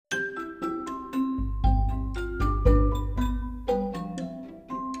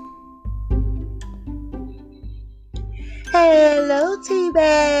Hello,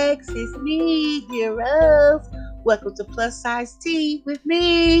 T-Bags. It's me, dear Rose. Welcome to Plus Size Tea with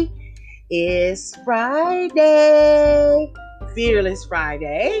me. It's Friday. Fearless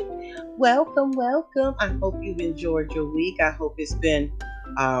Friday. Welcome. I hope you've enjoyed your week. I hope it's been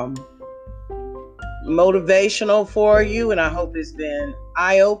motivational for you, and I hope it's been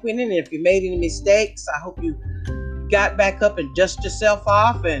eye-opening. If you made any mistakes, I hope you got back up and dust yourself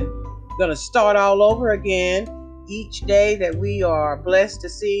off and gonna start all over again each day that we are blessed to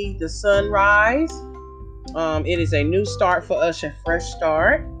see the sun rise. It is a new start for us, a fresh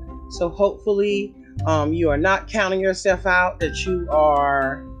start. So hopefully you are not counting yourself out, that you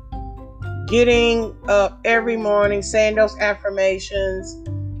are getting up every morning, saying those affirmations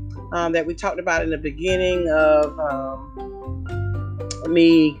that we talked about in the beginning of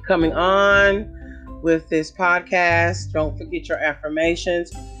me coming on with this podcast. Don't forget your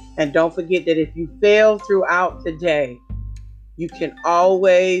affirmations. And don't forget that if you fail throughout the day, you can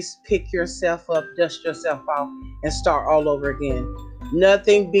always pick yourself up, dust yourself off, and start all over again.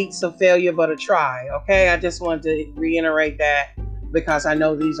 Nothing beats a failure but a try, okay? I just wanted to reiterate that because I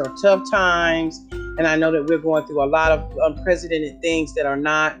know these are tough times, and I know that we're going through a lot of unprecedented things that are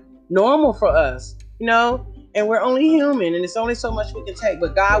not normal for us, and we're only human, and it's only so much we can take,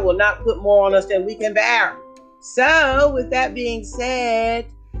 but God will not put more on us than we can bear. So, with that being said,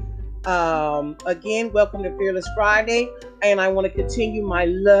 again, welcome to Fearless Friday, and I want to continue my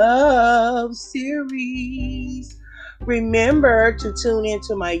love series. Remember to tune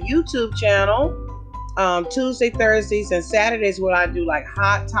into my YouTube channel Tuesday, Thursdays, and Saturdays, where I do like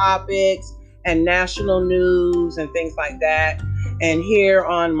hot topics and national news and things like that. And here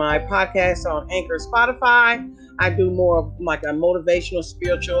on my podcast on Anchor, Spotify, I do more of like a motivational,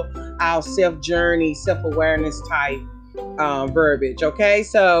 spiritual, our self-journey, self-awareness type verbiage. Okay,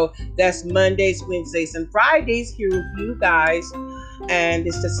 so that's Mondays, Wednesdays, and Fridays here with you guys, and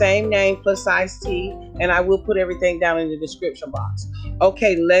it's the same name, Plus Size Tea, and I will put everything down in the description box.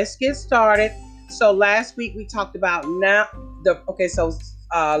 Okay, let's get started. So last week we talked about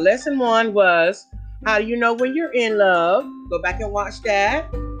lesson 1 was how do you know when you're in love. Go back and watch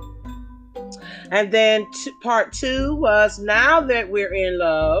that. And then part 2 was now that we're in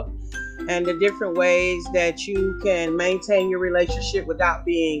love, and the different ways that you can maintain your relationship without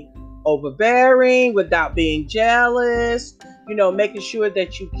being overbearing, without being jealous, making sure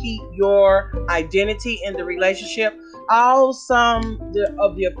that you keep your identity in the relationship. Some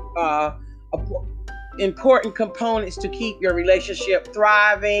of the important components to keep your relationship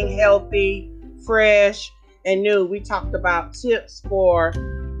thriving, healthy, fresh, and new. We talked about tips for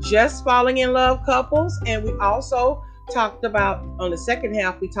just falling in love couples, and we also talked about, on the second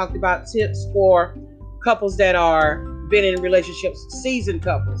half, we talked about tips for couples that are been in relationships, seasoned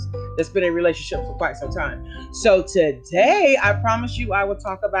couples that's been in relationships for quite some time. So today, I promise you, I will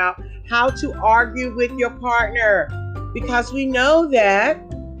talk about how to argue with your partner, because we know that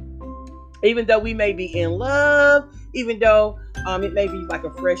even though we may be in love, even though it may be like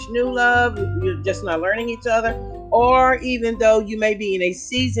a fresh new love, you're just not learning each other, or even though you may be in a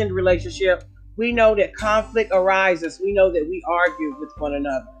seasoned relationship, we know that conflict arises. We know that we argue with one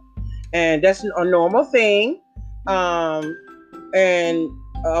another. And that's a normal thing. One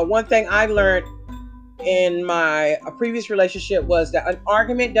thing I learned in my previous relationship was that an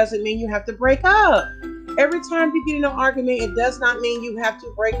argument doesn't mean you have to break up. Every time you get in an argument, it does not mean you have to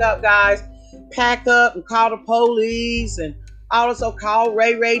break up, guys. Pack up and call the police, and also call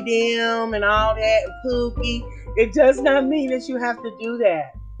Ray Dim and all that, and Pookie. It does not mean that you have to do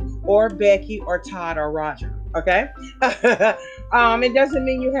that. Or Becky or Todd or Roger. Okay? It doesn't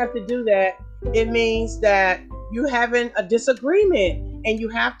mean you have to do that. It means that you're having a disagreement, and you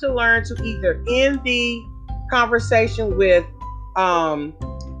have to learn to either end the conversation with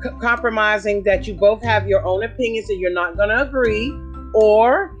compromising that you both have your own opinions and you're not going to agree,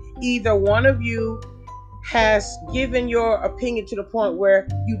 or either one of you has given your opinion to the point where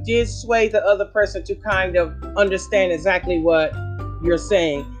you did sway the other person to kind of understand exactly what you're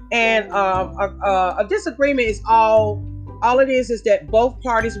saying. And a disagreement is all it is that both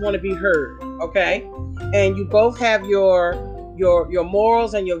parties want to be heard, okay? And you both have your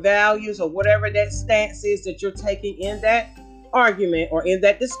morals and your values, or whatever that stance is that you're taking in that argument or in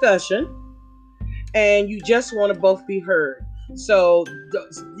that discussion, and you just want to both be heard. So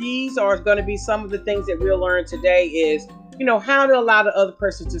these are going to be some of the things that we'll learn today is, how to allow the other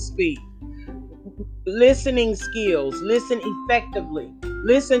person to speak. Listening skills, listen effectively,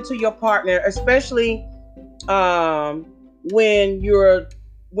 listen to your partner, especially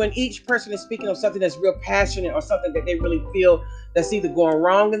when each person is speaking of something that's real passionate, or something that they really feel that's either going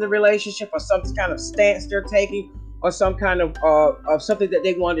wrong in the relationship, or some kind of stance they're taking, or some kind of something that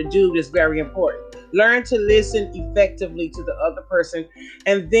they want to do that's very important. Learn to listen effectively to the other person,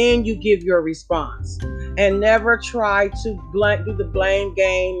 and then you give your response. And never try to do the blame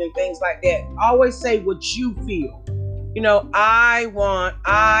game and things like that. Always say what you feel. Now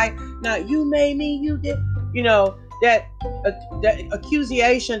you made me, you did. That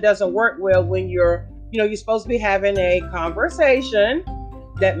accusation doesn't work well when you're supposed to be having a conversation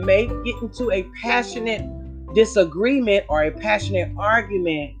that may get into a passionate disagreement or a passionate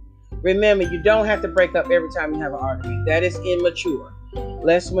argument. Remember, you don't have to break up every time you have an argument. That is immature.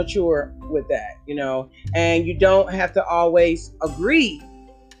 Let's mature with that, and you don't have to always agree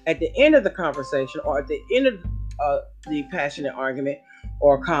at the end of the conversation or at the end of the passionate argument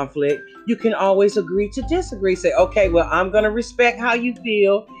or conflict. You can always agree to disagree. Say, okay, well, I'm going to respect how you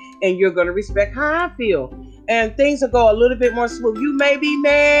feel and you're going to respect how I feel. And things will go a little bit more smooth. You may be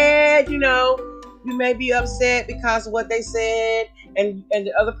mad, you may be upset because of what they said, and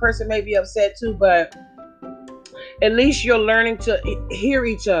the other person may be upset too, but at least you're learning to hear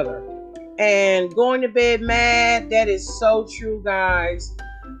each other. And going to bed mad, that is so true, guys.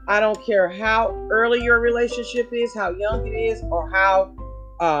 I don't care how early your relationship is, how young it is, or how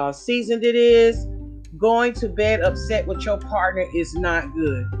seasoned it is. Going to bed upset with your partner is not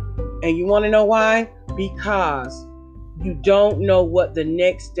good. And you want to know why? Because you don't know what the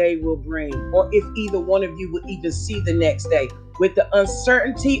next day will bring, or if either one of you will even see the next day. With the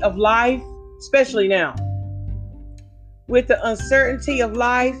uncertainty of life, especially now, with the uncertainty of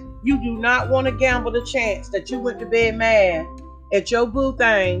life, you do not want to gamble the chance that you went to bed mad at your boo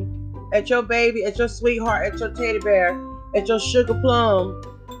thing, at your baby, at your sweetheart, at your teddy bear, at your sugar plum,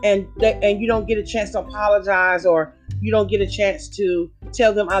 and you don't get a chance to apologize, or you don't get a chance to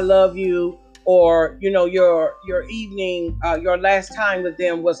tell them I love you, or your evening, your last time with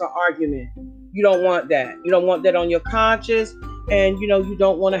them was an argument. You don't want that. You don't want that on your conscience, and you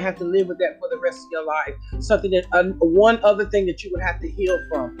don't want to have to live with that for the rest of your life. Something that one other thing that you would have to heal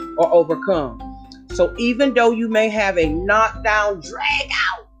from or overcome. So even though you may have a knockdown, drag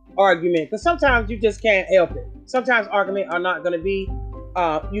out argument, because sometimes you just can't help it. Sometimes arguments are not going to be.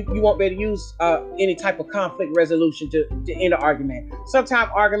 You won't be able to use any type of conflict resolution to end an argument.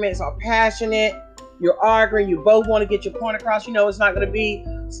 Sometimes arguments are passionate. You're arguing. You both want to get your point across. It's not going to be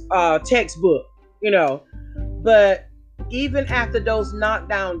textbook. But even after those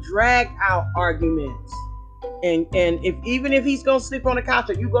knockdown, drag out arguments, and even if he's gonna sleep on the couch,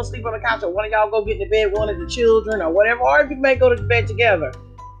 or you gonna sleep on the couch, or one of y'all go get in the bed, one of the children, or whatever, or if you may go to bed together,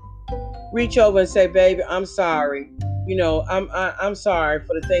 reach over and say, "Baby, I'm sorry. I'm sorry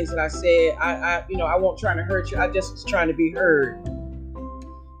for the things that I said. I won't try to hurt you. I just was trying to be heard.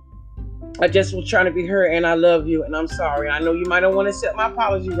 And I love you, and I'm sorry. I know you might not want to accept my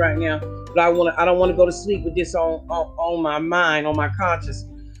apology right now, but I don't want to go to sleep with this on my mind, on my conscience,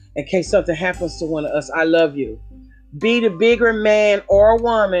 in case something happens to one of us. I love you." Be the bigger man or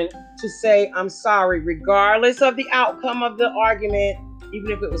woman to say, "I'm sorry," regardless of the outcome of the argument,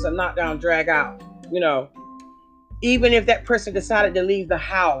 even if it was a knockdown, drag out, even if that person decided to leave the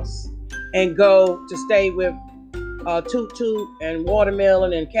house and go to stay with Tutu and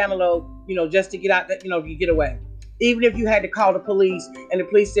Watermelon and Cantaloupe, just to get out, you get away. Even if you had to call the police and the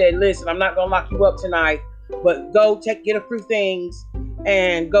police said, "Listen, I'm not going to lock you up tonight, but go get a few things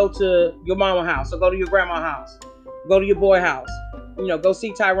and go to your mama house, or go to your grandma's house, go to your boy house, go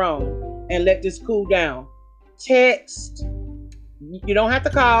see Tyrone and let this cool down." Text. You don't have to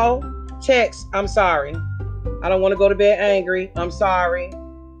call. Text, "I'm sorry. I don't want to go to bed angry. I'm sorry."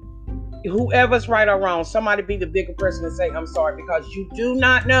 Whoever's right or wrong, somebody be the bigger person and say, "I'm sorry," because you do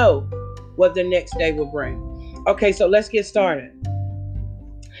not know what the next day will bring. Okay, so let's get started.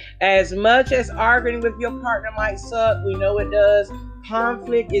 As much as arguing with your partner might suck, we know it does,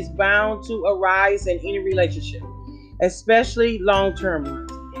 conflict is bound to arise in any relationship, especially long-term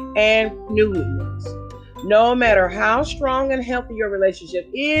ones and newly ones. No matter how strong and healthy your relationship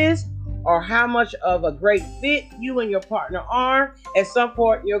is, or how much of a great fit you and your partner are, at some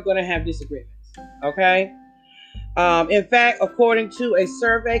point you're going to have disagreements. Okay? In fact, according to a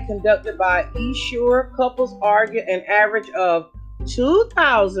survey conducted by eSure, couples argue an average of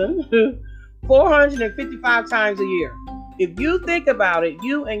 2,455 times a year. If you think about it,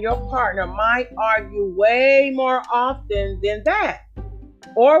 you and your partner might argue way more often than that,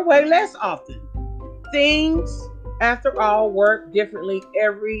 or way less often. Things, after all, work differently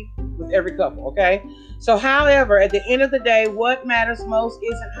with every couple, okay? So, however, at the end of the day, what matters most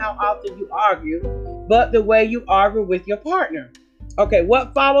isn't how often you argue, but the way you argue with your partner. Okay,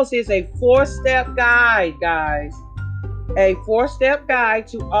 what follows is a 4-step guide, guys, A 4-step guide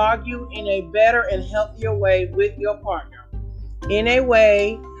to argue in a better and healthier way with your partner, in a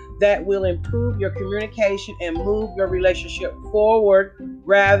way that will improve your communication and move your relationship forward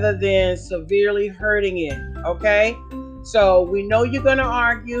rather than severely hurting it. Okay? So we know you're going to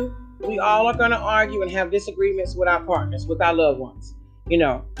argue. We all are going to argue and have disagreements with our partners, with our loved ones.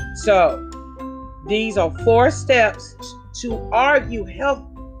 So these are 4 steps to argue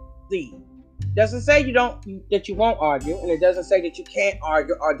healthy. Doesn't say that you won't argue, and it doesn't say that you can't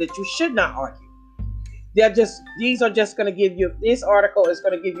argue or that you should not argue. These are just going to give you, this article is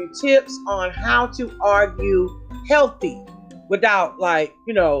going to give you tips on how to argue healthy without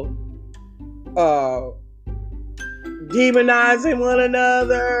demonizing one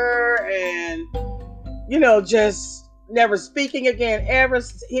another and, just never speaking again, ever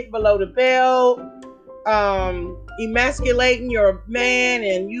hit below the belt, emasculating your man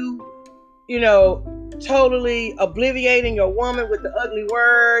and totally obliviating your woman with the ugly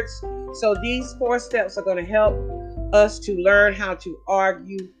words. So these 4 steps are going to help us to learn how to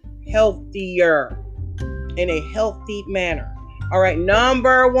argue healthier in a healthy manner. All right,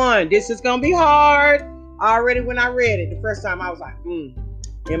 number 1. This is going to be hard. Already when I read it the first time, I was like, in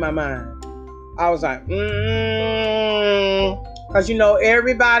my mind. I was like, because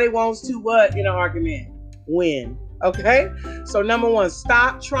everybody wants to what in an argument? Win. Okay? So number 1,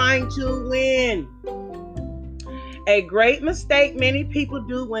 stop trying to win. A great mistake many people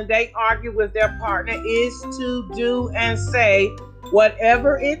do when they argue with their partner is to do and say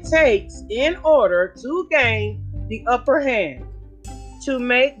whatever it takes in order to gain the upper hand, to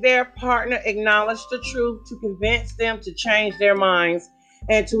make their partner acknowledge the truth, to convince them to change their minds,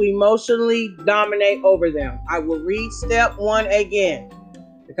 and to emotionally dominate over them. I will read step 1 again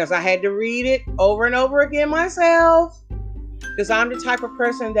because I had to read it over and over again myself, because I'm the type of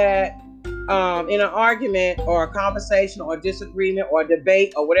person that in an argument or a conversation or a disagreement or a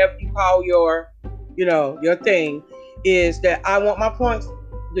debate or whatever you call your thing, is that I want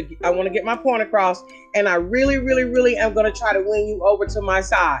to get my point across, and I really, really, really am going to try to win you over to my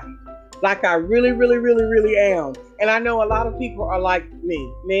side. Like I really, really, really, really am. And I know a lot of people are like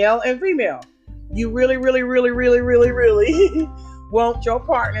me, male and female. You really, really, really, really, really, really want your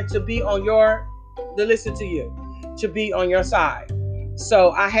partner to be to listen to you, to be on your side.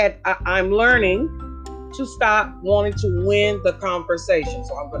 So I'm learning to stop wanting to win the conversation.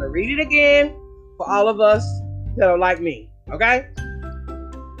 So I'm going to read it again for all of us that are like me. Okay?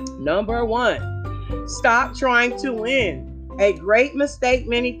 Number 1, stop trying to win. A great mistake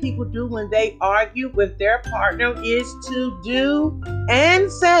many people do when they argue with their partner is to do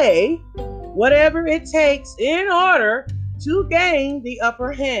and say whatever it takes in order to gain the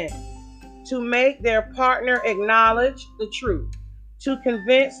upper hand, to make their partner acknowledge the truth, to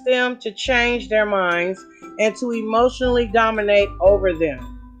convince them to change their minds, and to emotionally dominate over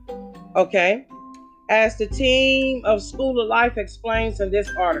them. Okay? As the team of School of Life explains in this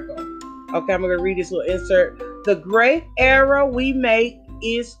article. Okay, I'm going to read this little insert. The great error we make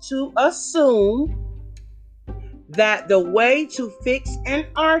is to assume that the way to fix an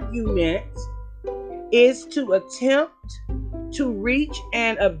argument is to attempt to reach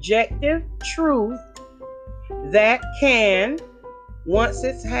an objective truth that can, once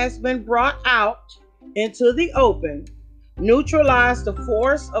it has been brought out into the open, neutralize the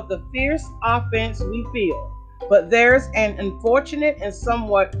force of the fierce offense we feel. But there's an unfortunate and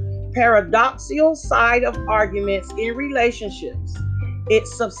somewhat paradoxical side of arguments in relationships. It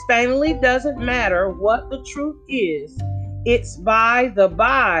substantially doesn't matter what the truth is. It's by the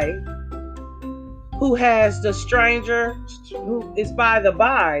by who has the stronger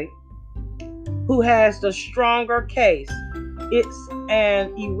case. It's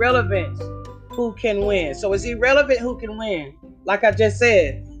an irrelevant who can win. So it's irrelevant who can win. Like I just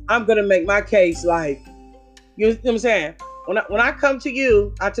said, I'm gonna make my case like, you know what I'm saying? When I come to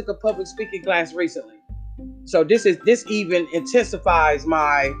you, I took a public speaking class recently. So this even intensifies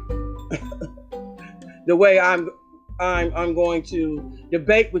my the way I'm going to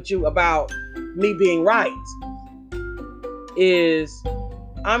debate with you about me being right. Is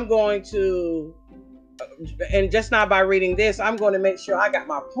I'm going to, and just not by reading this, I'm going to make sure I got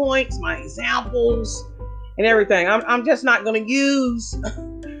my points, my examples, and everything. I'm just not going to use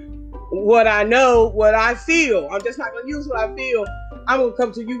what I know, what I feel. I'm just not going to use what I feel. I'm going to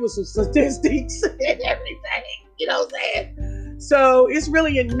come to you with some statistics and everything. You know what I'm saying? So it's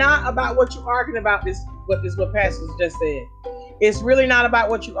really not about what you're arguing about, what this little passage just said. It's really not about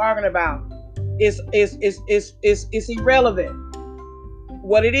what you're arguing about. It's irrelevant.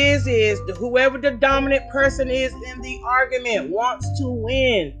 What it is whoever the dominant person is in the argument wants to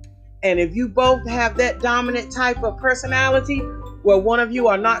win. And if you both have that dominant type of personality where one of you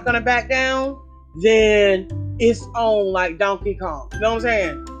are not going to back down, then it's on like Donkey Kong. You know what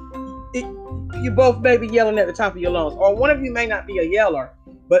I'm saying? You both may be yelling at the top of your lungs, or one of you may not be a yeller,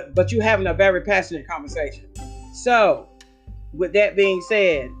 but you having a very passionate conversation. So, with that being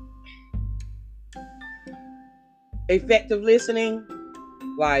said, effective listening,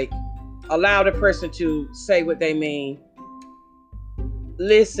 like allow the person to say what they mean.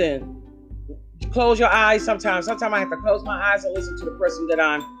 Listen. Close your eyes sometimes. Sometimes I have to close my eyes and listen to the person that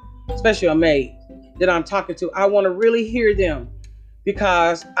I'm, especially a maid, that I'm talking to. I want to really hear them,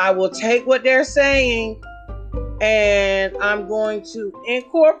 because I will take what they're saying and I'm going to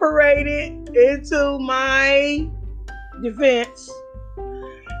incorporate it into my defense,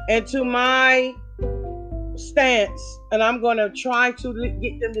 into my stance, and I'm going to try to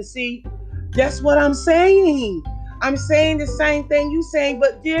get them to see that's what I'm saying. I'm saying the same thing you saying,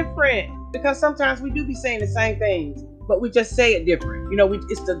 but different. Because sometimes we do be saying the same things, but we just say it different. You know,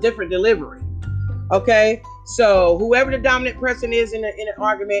 it's the different delivery. Okay? So whoever the dominant person is in an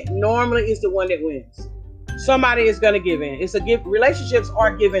argument normally is the one that wins. Somebody is going to give in. It's a give. Relationships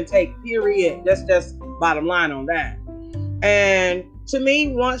are give and take, period. That's just bottom line on that. And to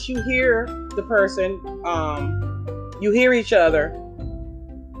me, once you hear the person, you hear each other,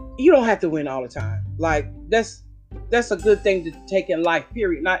 you don't have to win all the time. Like, that's a good thing to take in life,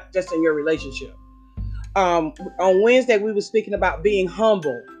 period, not just in your relationship. On Wednesday, we were speaking about being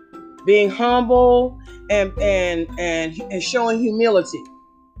humble and showing humility.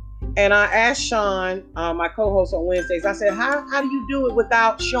 And I asked Sean, my co-host on Wednesdays, I said, how do you do it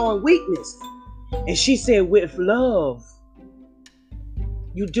without showing weakness? And she said, with love.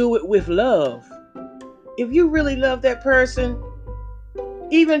 You do it with love. If you really love that person,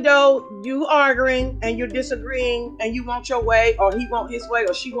 even though you arguing and you're disagreeing and you want your way, or he want his way,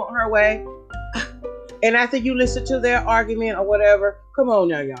 or she want her way, and after you listen to their argument or whatever, come on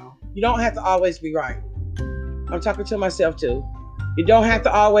now, y'all. You don't have to always be right. I'm talking to myself too. You don't have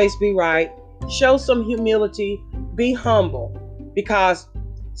to always be right. Show some humility. Be humble. Because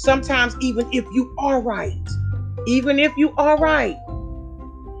sometimes even if you are right, you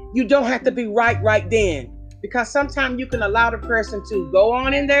don't have to be right then. Because sometimes you can allow the person to go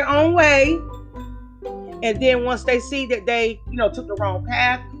on in their own way. And then once they see that they, took the wrong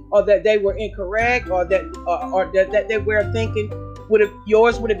path, or that they were incorrect, or that they were thinking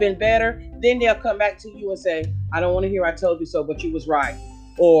yours would have been better, then they'll come back to you and say, I don't want to hear I told you so, but you was right.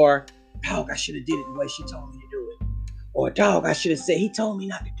 Or, dog, I should have did it the way she told me to do it. Or, dog, I should have said, he told me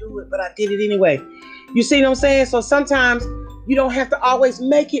not to do it, but I did it anyway. You see what I'm saying? So sometimes you don't have to always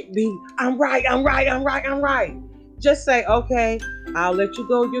make it be, I'm right. Just say, okay, I'll let you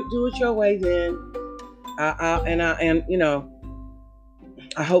go do it your way then. I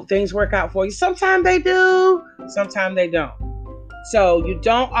hope things work out for you. Sometimes they do, sometimes they don't. So you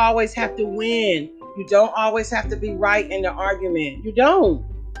don't always have to win. You don't always have to be right in the argument. You don't.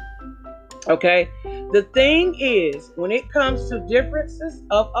 Okay? The thing is, when it comes to differences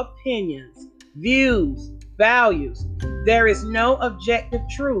of opinions, views, values, there is no objective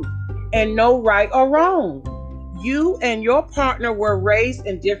truth and no right or wrong. You and your partner were raised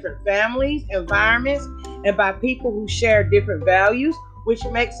in different families, environments, and by people who share different values, which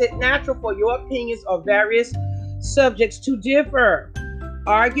makes it natural for your opinions of various subjects to differ.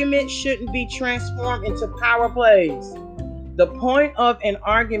 Arguments shouldn't be transformed into power plays. The point of an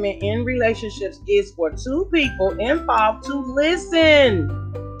argument in relationships is for two people involved to listen.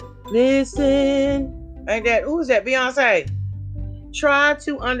 Listen. Ain't that, who is that? Beyonce. Try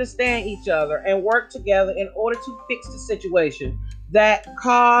to understand each other and work together in order to fix the situation that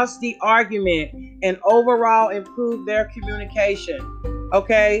caused the argument and overall improve their communication.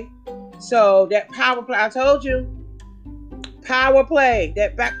 Okay? So that power play, I told you, power play,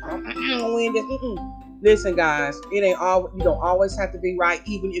 that back, win this. Listen, guys, it ain't all. You don't always have to be right,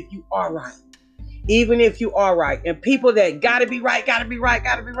 even if you are right. And people that gotta be right,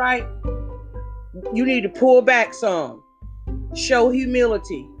 you need to pull back some. Show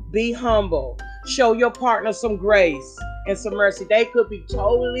humility. Be humble. Show your partner some grace and some mercy. They could be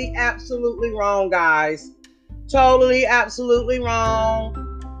totally, absolutely wrong, guys. Totally, absolutely wrong.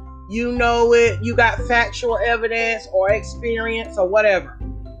 You know it. You got factual evidence or experience or whatever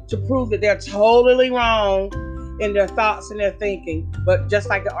to prove that they're totally wrong in their thoughts and their thinking. But just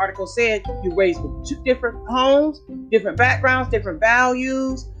like the article said, you raised with two different homes, different backgrounds, different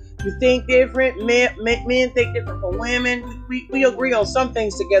values. You think different. Men think different from women. We agree on some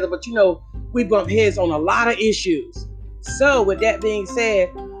things together, but we bump heads on a lot of issues. So with that being said,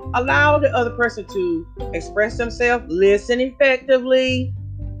 allow the other person to express themselves, listen effectively,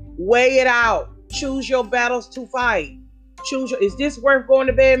 Weigh it out. Choose your battles to fight. Is this worth going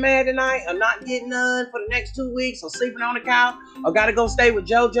to bed mad tonight, or not getting none for the next 2 weeks, or sleeping on the couch, or gotta go stay with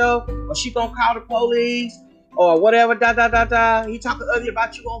JoJo, or she gonna call the police, or whatever, He talking ugly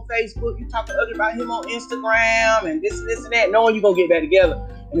about you on Facebook, you talking ugly about him on Instagram, and this and that, knowing you gonna get back together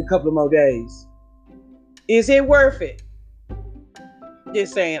in a couple of more days. Is it worth it?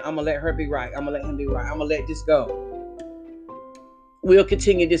 Just saying, I'm gonna let her be right, I'm gonna let him be right, I'm gonna let this go. We'll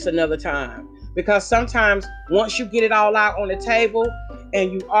continue this another time. Because sometimes once you get it all out on the table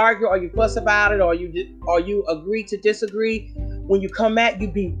and you argue or you fuss about it or you agree to disagree, when you come back,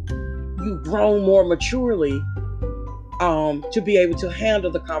 you've grown more maturely to be able to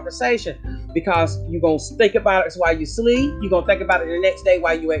handle the conversation, because you're going to think about it while you sleep, you're going to think about it the next day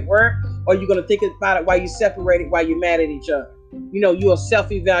while you at work, or you're going to think about it while you separated, while you're mad at each other. You'll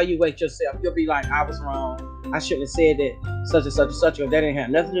self-evaluate yourself. You'll be like, I was wrong. I shouldn't have said that such and such and such. That didn't have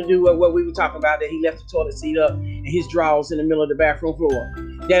nothing to do with what we were talking about, that he left the toilet seat up and his drawers in the middle of the bathroom floor.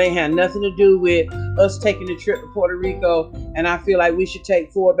 That ain't had nothing to do with us taking the trip to Puerto Rico, and I feel like we should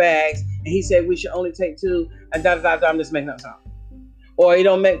take 4 bags, and he said we should only take 2, and I'm just making up something. Or it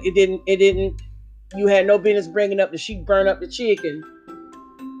didn't, you had no business bringing up that she burned up the chicken,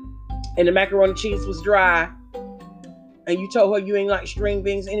 and the macaroni and cheese was dry, and you told her you ain't like string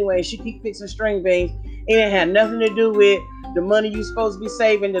beans anyway, and she keep fixing string beans. It ain't had nothing to do with the money you supposed to be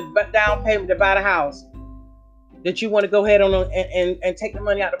saving, the down payment to buy the house, that you want to go ahead on and take the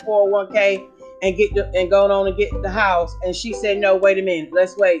money out the 401k and go on and get the house. And she said, no, wait a minute,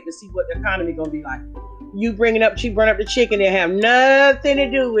 let's wait to see what the economy gonna be like. She burned up the chicken, it have nothing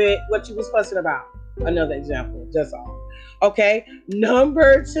to do with what you was fussing about. Another example, that's all. Okay,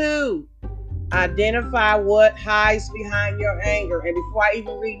 number 2. Identify what hides behind your anger. And before I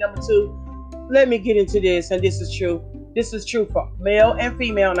even read number 2, let me get into this. And this is true. This is true for male and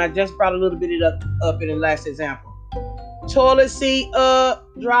female. And I just brought a little bit up in the last example. Toilet seat up,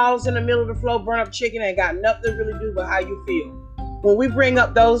 drawers in the middle of the floor, burn up chicken, ain't got nothing to really do with how you feel. When we bring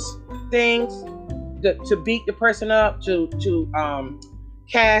up those things to beat the person up, to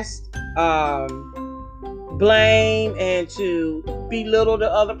cast blame and to belittle the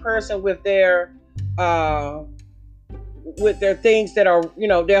other person with their things that are,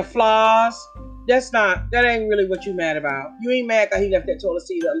 their flaws, that ain't really what you mad about. You ain't mad because he left that toilet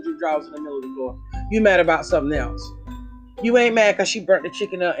seat up and just drawers in the middle of the floor. You mad about something else. You ain't mad because she burnt the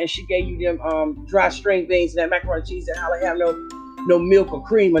chicken up and she gave you them dry string beans and that macaroni and cheese that hardly have no milk or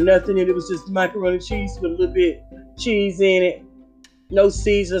cream or nothing, and it was just macaroni and cheese with a little bit cheese in it, no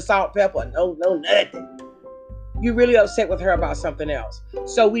seasoning, salt, pepper, no nothing. You really upset with her about something else.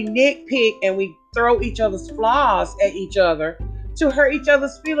 So we nitpick and we throw each other's flaws at each other to hurt each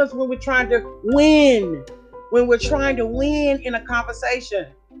other's feelings when we're trying to win. When we're trying to win in a conversation.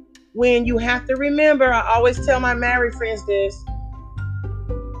 When you have to remember, I always tell my married friends this,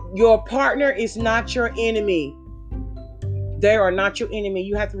 your partner is not your enemy. They are not your enemy.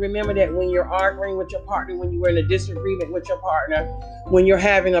 You have to remember that when you're arguing with your partner, when you're in a disagreement with your partner, when you're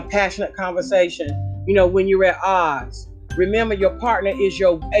having a passionate conversation, when you're at odds. Remember, your partner is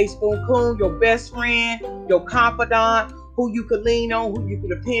your ace boon coon, your best friend, your confidant, who you could lean on, who you could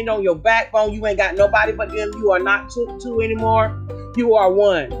depend on, your backbone. You ain't got nobody but them. You are not two anymore. You are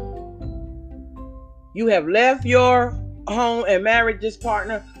one. You have left your home and married this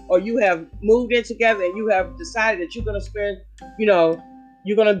partner, or you have moved in together and you have decided that you're going to spend,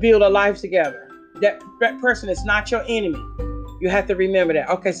 you're going to build a life together. That person is not your enemy. You have to remember that.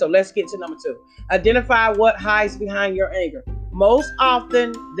 Okay, so let's get to number 2. Identify what hides behind your anger. Most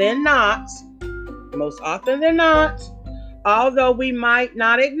often than not, although we might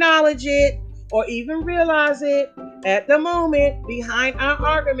not acknowledge it or even realize it at the moment, behind our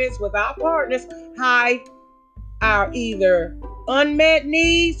arguments with our partners hide our either unmet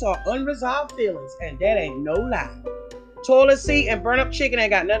needs or unresolved feelings. And that ain't no lie. Toilet seat and burn up chicken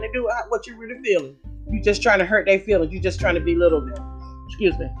ain't got nothing to do with what you're really feeling. You just trying to hurt their feelings. You just trying to belittle them.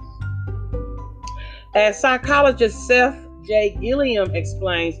 Excuse me. As psychologist Seth J. Gilliam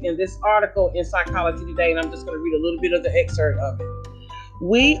explains in this article in Psychology Today, and I'm just going to read a little bit of the excerpt of it.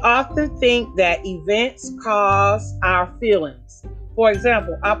 We often think that events cause our feelings. For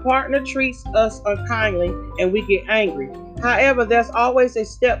example, our partner treats us unkindly and we get angry. However, there's always a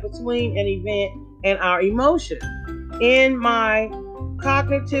step between an event and our emotion. In my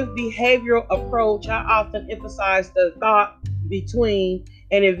cognitive behavioral approach, I often emphasize the thought between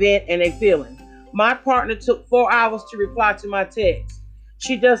an event and a feeling. My partner took 4 hours to reply to my text.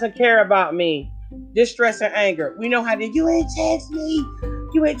 She doesn't care about me. Distress and anger. We know how to, you ain't text me.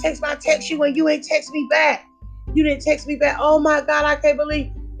 You ain't text my text you and you ain't text me back. You didn't text me back. Oh my God, I can't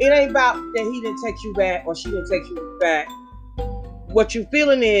believe It ain't about that he didn't text you back or she didn't text you back. What you're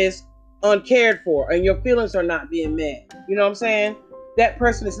feeling is uncared for, and your feelings are not being met. You know what I'm saying? That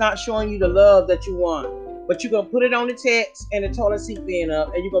person is not showing you the love that you want. But you're going to put it on the text and the toilet seat being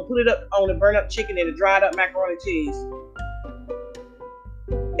up, and you're going to put it up on the burnt up chicken and the dried up macaroni and cheese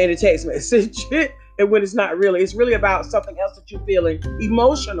and the text message. And when it's not really, it's really about something else that you're feeling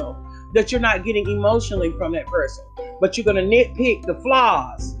emotional, that you're not getting emotionally from that person. But you're going to nitpick the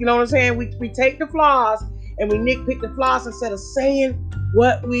flaws. You know what I'm saying? We take the flaws and we nitpick the flaws instead of saying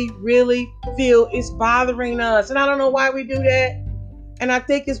what we really feel is bothering us. And I don't know why we do that. And I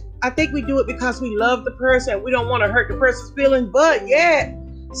think we do it because we love the person. We don't want to hurt the person's feelings, but yet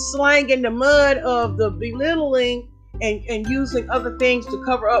slanging the mud of the belittling and using other things to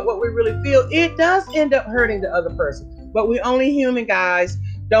cover up what we really feel, it does end up hurting the other person. But we're only human, guys.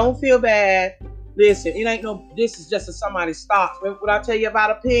 Don't feel bad. Listen, this is just somebody's thoughts. What I tell you about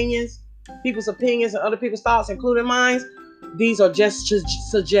opinions, people's opinions and other people's thoughts, including mine, these are just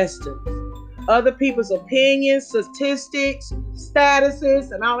suggestions. Other people's opinions, statistics,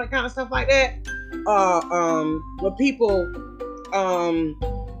 statuses, and all that kind of stuff like that. When people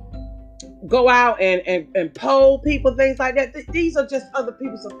go out and poll people, things like that, these are just other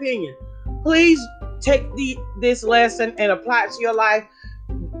people's opinions. Please take this lesson and apply it to your life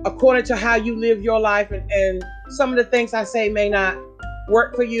according to how you live your life. And some of the things I say may not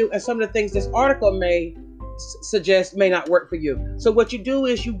work for you, and some of the things this article may suggest may not work for you. So what you do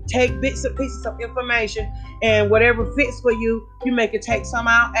is you take bits and pieces of information, and whatever fits for you, you make it take some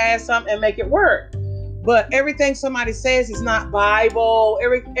out, add some, and make it work. But everything somebody says is not Bible.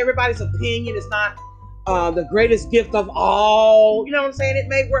 Everybody's opinion is not the greatest gift of all. You know what I'm saying? It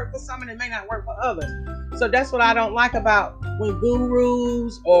may work for some and it may not work for others. So that's what I don't like about when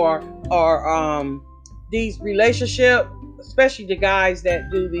gurus or these relationship, especially the guys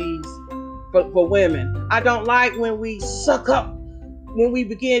that do these for women. I don't like when we suck up, when we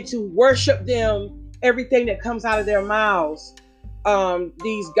begin to worship them, everything that comes out of their mouths.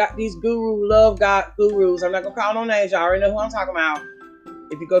 These love God gurus. I'm not gonna call no names. Y'all already know who I'm talking about.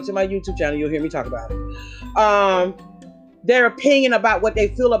 If you go to my YouTube channel, you'll hear me talk about it. Their opinion about what they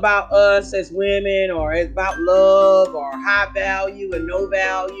feel about us as women, or about love, or high value and no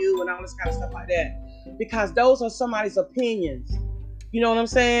value, and all this kind of stuff like that. Because those are somebody's opinions. You know what I'm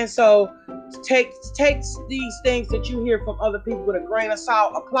saying? So take these things that you hear from other people with a grain of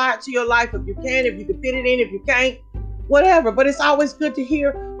salt. Apply it to your life if you can. If you can fit it in, if you can't, whatever. But it's always good to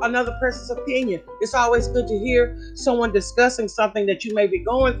hear another person's opinion. It's always good to hear someone discussing something that you may be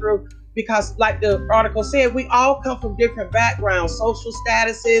going through, because like the article said, we all come from different backgrounds, social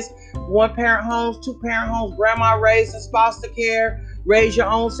statuses, one-parent homes, two-parent homes, grandma raised in foster care, raise your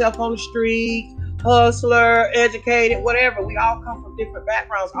own self on the street, hustler, educated, whatever. We all come from different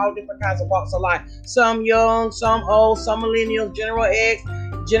backgrounds, all different kinds of walks of life. Some young, some old, some millennials,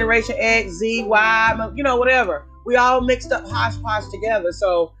 Generation X, Z, Y, whatever. We all mixed up hodgepodge together.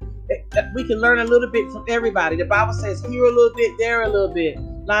 So we can learn a little bit from everybody. The Bible says here a little bit, there a little bit,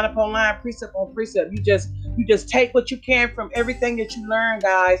 line upon line, precept on precept. You just take what you can from everything that you learn,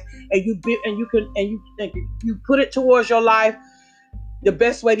 guys, and you put it towards your life the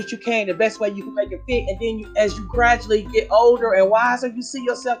best way that you can, the best way you can make it fit. And then as you gradually get older and wiser, you see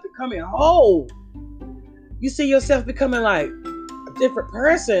yourself becoming whole. You see yourself becoming like a different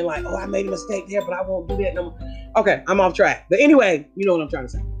person. Like, oh, I made a mistake there, but I won't do that no more. Okay, I'm off track. But anyway, you know what I'm trying to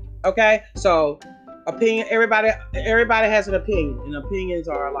say. Okay, so opinion. Everybody has an opinion, and opinions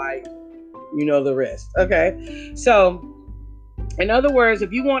are like, the rest. Okay, so in other words,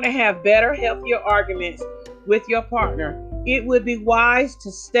 if you want to have better, healthier arguments with your partner, it would be wise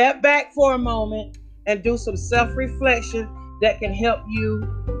to step back for a moment and do some self-reflection that can help you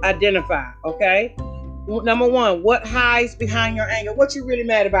identify. Okay, number one, what hides behind your anger? What you really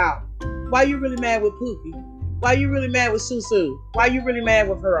mad about? Why you really mad with Pookie? Why you really mad with Susu? Why you really mad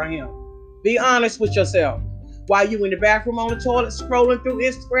with her or him? Be honest with yourself. Why you in the bathroom on the toilet scrolling through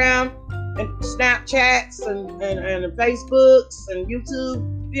Instagram and Snapchats and Facebooks and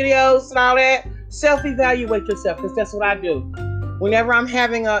YouTube videos and all that? Self-evaluate yourself, because that's what I do. Whenever I'm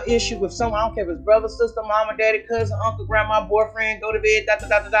having an issue with someone, I don't care if it's brother, sister, mama, daddy, cousin, uncle, grandma, boyfriend, go to bed,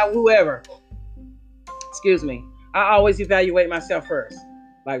 whoever. Excuse me. I always evaluate myself first.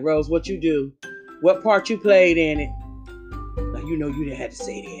 Like, Rose, what you do? What part you played in it? Now, you didn't have to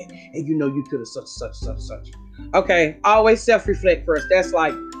say that. And you could have such. Okay, always self-reflect first. That's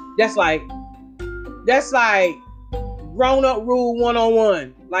like grown-up rule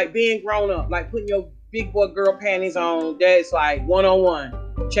 101. Like being grown up. Like putting your big boy girl panties on. That's like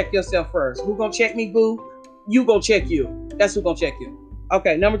 101. Check yourself first. Who gonna check me, boo? You gonna check you. That's who gonna check you.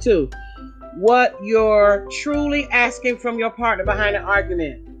 Okay, number 2. What you're truly asking from your partner behind an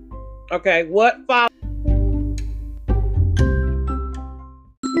argument. Okay, what follows?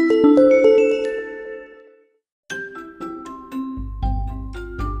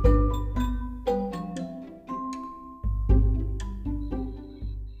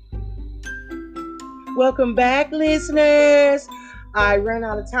 Welcome back, listeners. I ran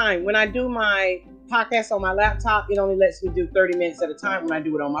out of time. When I do my podcast on my laptop, it only lets me do 30 minutes at a time. When I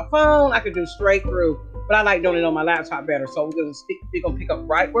do it on my phone, I can do straight through, but I like doing it on my laptop better. So we're gonna pick up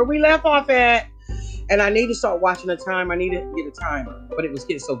right where we left off at. And I need to start watching the time. I need to get a timer, but it was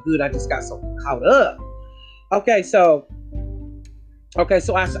getting so good, I just got so caught up. Okay, so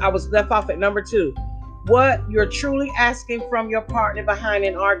I was left off at number 2. What you're truly asking from your partner behind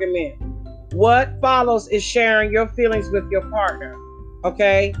an argument. What follows is sharing your feelings with your partner.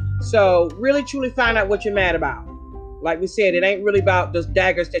 Okay, so really truly find out what you're mad about. Like we said, it ain't really about those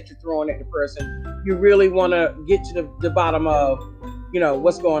daggers that you're throwing at the person. You really want to get to the bottom of,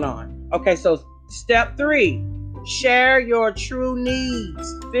 what's going on. Okay, so step 3, share your true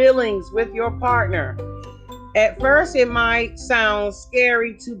needs, feelings with your partner. At first, it might sound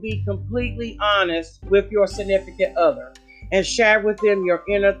scary to be completely honest with your significant other and share with them your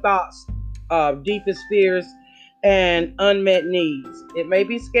inner thoughts, deepest fears, and unmet needs. It may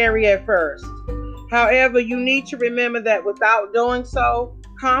be scary at first. However, you need to remember that without doing so,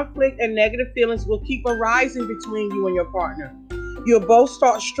 conflict and negative feelings will keep arising between you and your partner. You'll both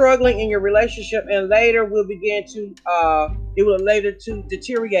start struggling in your relationship, and later will begin to it will later to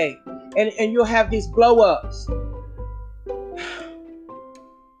deteriorate, and you'll have these blow-ups.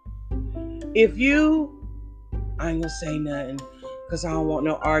 If you, I ain't gonna say nothing because I don't want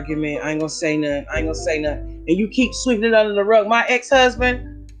no argument. I ain't gonna say nothing. And you keep sweeping it under the rug. My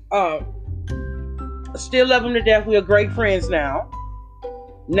ex-husband, still love him to death. We are great friends now.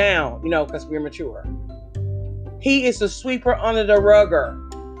 Because we're mature. He is a sweeper under the rugger.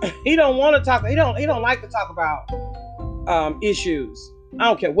 He don't want to talk. He don't like to talk about issues. I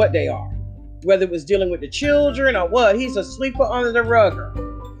don't care what they are, whether it was dealing with the children or what. He's a sweeper under the rugger.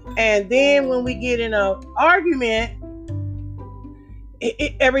 And then when we get in an argument,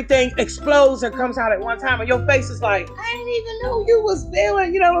 everything explodes and comes out at one time, and your face is like, I didn't even know you was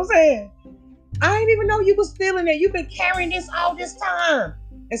feeling. You know what I'm saying? I didn't even know you was feeling it. You've been carrying this all this time.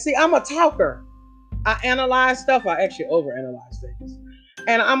 And see, I'm a talker. I analyze stuff. I actually overanalyze things.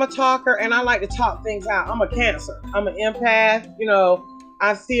 And I'm a talker, and I like to talk things out. I'm a Cancer. I'm an empath.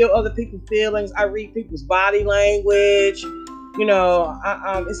 I feel other people's feelings. I read people's body language.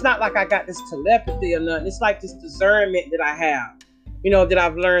 It's not like I got this telepathy or nothing. It's like this discernment that I have, that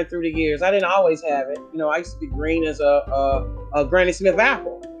I've learned through the years. I didn't always have it. I used to be green as a Granny Smith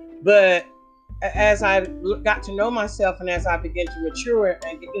apple. But as I got to know myself and as I began to mature, and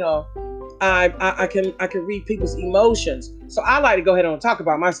I can read people's emotions. So I like to go ahead and talk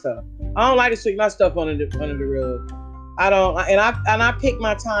about my stuff. I don't like to sweep my stuff under the rug. I don't, and I pick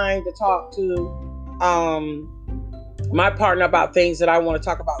my time to talk to my partner about things that I want to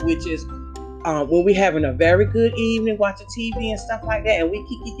talk about, which is when we having a very good evening, watching TV and stuff like that, and we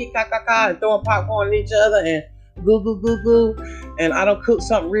kick and throwing popcorn at each other and goo, and I don't cook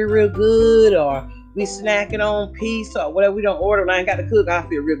something real good, or we snacking on pizza or whatever we don't order. When I ain't got to cook, I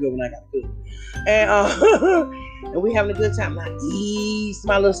feel real good when I got to cook, and and we having a good time. Like ease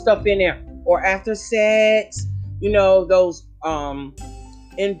my little stuff in there, or after sex, those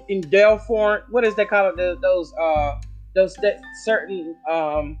in Delphorn, what is they call it? Those certain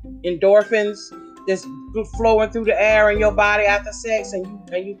endorphins that's flowing through the air in your body after sex, and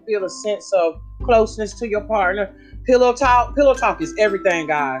you feel a sense of closeness to your partner. Pillow talk is everything,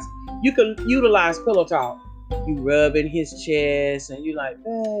 guys. You can utilize pillow talk. You rubbing his chest, and you like,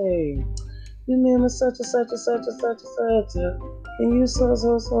 hey, you remember such and such and such and such and such, and you so.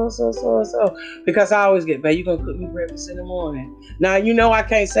 Because I always get, babe, you gonna cook me breakfast in the morning. Now I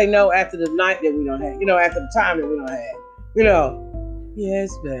can't say no after the night that we don't have. After the time that we don't have.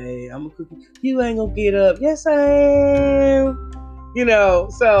 Yes, babe, I'm gonna cook you. You ain't gonna get up. Yes, I am.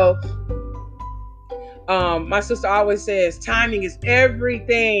 So my sister always says timing is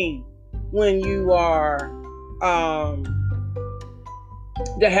everything when you are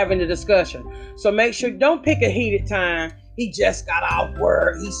they're having the discussion. So make sure, don't pick a heated time. He just got off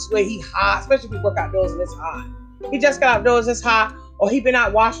work. He sweat, he hot, especially if we work outdoors and it's hot. He just got outdoors, it's hot, or he been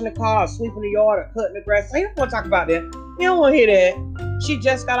out washing the car, or sweeping the yard, or cutting the grass. So he don't want to talk about that. He don't want to hear that. She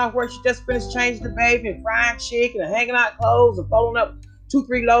just got off work. She just finished changing the baby and frying chicken and hanging out clothes and folding up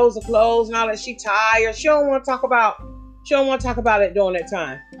 2-3 loads of clothes and all that. She tired. She don't want to talk about it during that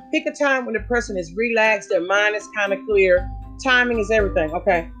time. Pick a time when the person is relaxed, their mind is kind of clear. Timing is everything.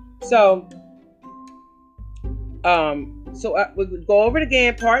 Okay. So, we'll go over it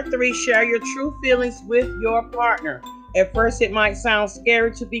again. Part 3, share your true feelings with your partner. At first, it might sound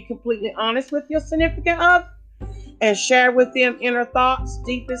scary to be completely honest with your significant other and share with them inner thoughts,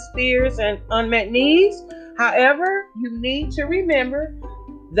 deepest fears, and unmet needs. However, you need to remember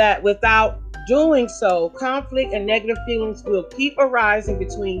that without doing so, conflict and negative feelings will keep arising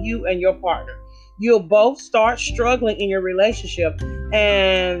between you and your partner. You'll both start struggling in your relationship,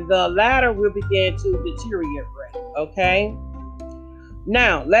 and the latter will begin to deteriorate. Okay?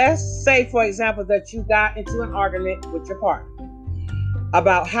 Now, let's say, for example, that you got into an argument with your partner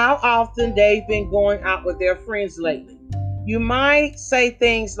about how often they've been going out with their friends lately. You might say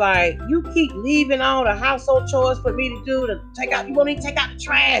things like, you keep leaving all the household chores for me to do, to take out, you won't even take out the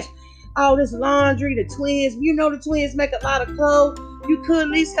trash, all this laundry, the twins, you know the twins make a lot of clothes, you could at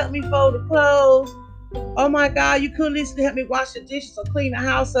least help me fold the clothes. Oh my God, you could at least help me wash the dishes or clean the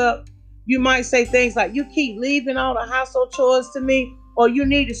house up. You might say things like, you keep leaving all the household chores to me, or you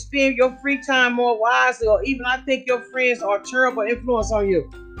need to spend your free time more wisely, or even I think your friends are a terrible influence on you.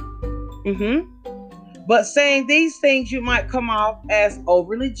 But saying these things, you might come off as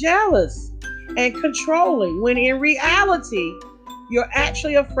overly jealous and controlling, when in reality, you're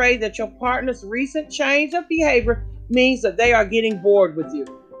actually afraid that your partner's recent change of behavior means that they are getting bored with you.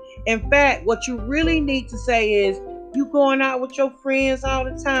 In fact, what you really need to say is, you going out with your friends all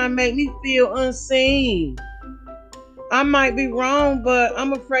the time make me feel unseen. I might be wrong, but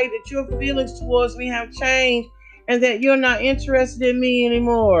I'm afraid that your feelings towards me have changed and that you're not interested in me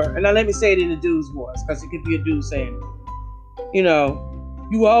anymore. And now let me say it in a dude's voice, because it could be a dude saying it. You know,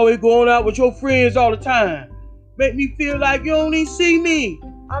 you always going out with your friends all the time. Make me feel like you don't even see me.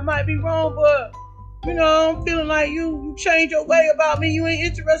 I might be wrong, but you know, I'm feeling like you changed your way about me. You ain't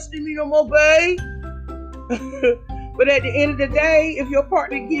interested in me no more, babe. But at the end of the day, if your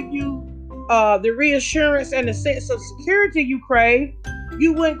partner give you the reassurance and the sense of security you crave,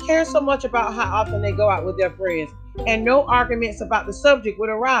 you wouldn't care so much about how often they go out with their friends, and no arguments about the subject would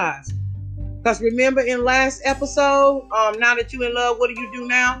arise. Because remember in last episode, now that you're in love, what do you do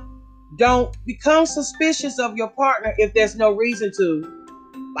now? Don't become suspicious of your partner if there's no reason to,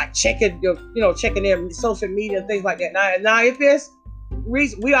 like checking their social media and things like that. Now if there's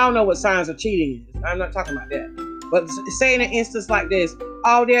reason, we all know what signs of cheating is. I'm not talking about that. But say in an instance like this,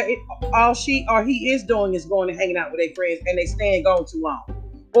 all she or he is doing is going and hanging out with their friends, and they staying gone too long.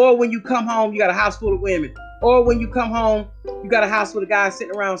 Or when you come home, you got a house full of women. Or when you come home, you got a house full of guys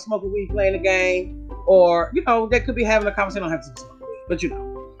sitting around smoking weed, playing a game. Or, you know, they could be having a conversation. Don't have to smoke weed, but you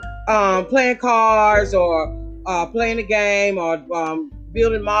know, playing cards, or playing a game, or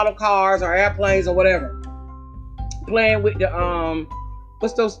building model cars or airplanes or whatever. Playing with the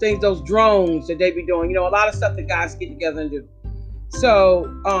what's those things, those drones that they be doing, you know, a lot of stuff that guys get together and do. So,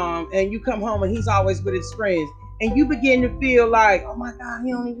 and you come home and he's always with his friends, and you begin to feel like, oh my God,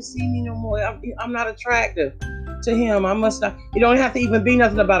 he don't even see me no more. I'm not attractive to him. I must not. You don't have to even be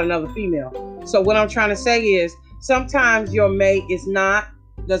nothing about another female. So what I'm trying to say is, sometimes your mate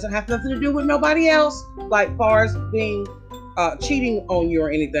doesn't have nothing to do with nobody else, like far as being cheating on you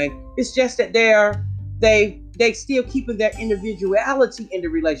or anything. It's just that they still keeping their individuality in the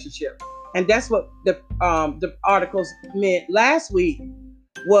relationship. And that's what the articles meant last week,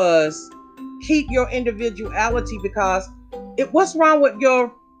 was keep your individuality, because what's wrong with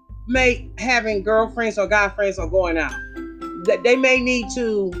your mate having girlfriends or guy friends or going out? That they may need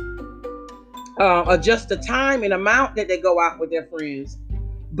to adjust the time and amount that they go out with their friends,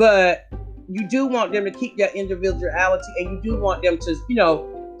 but you do want them to keep their individuality, and you do want them to, you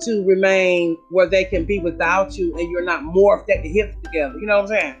know, to remain where they can be without you, and you're not morphed at the hips together. You know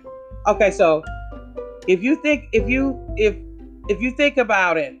what I'm saying? Okay, so if you think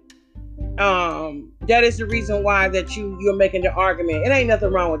about it, that is the reason why that you're making the argument. It ain't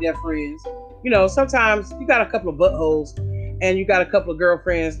nothing wrong with their friends. You know, sometimes you got a couple of buttholes, and you got a couple of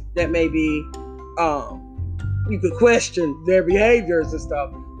girlfriends that maybe you could question their behaviors and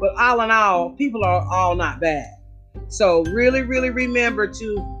stuff. But all in all, people are all not bad. So really, really remember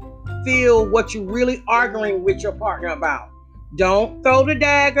to feel what you're really arguing with your partner about. Don't throw the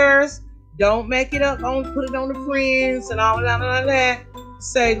daggers. Don't make it up put it on the friends and all that.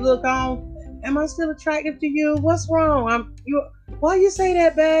 Say, look, am I still attractive to you? What's wrong? Why you say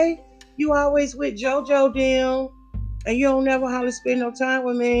that, babe? You always with JoJo them, and you don't never hardly spend no time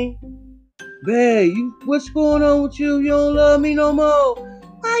with me. Babe, what's going on with you? You don't love me no more.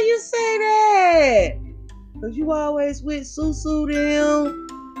 Why you say that? Because you always with Susu them.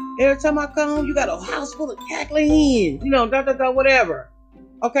 Every time I come home, you got a house full of cackling hens. You know, whatever.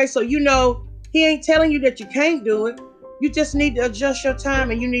 Okay, so you know, he ain't telling you that you can't do it. You just need to adjust your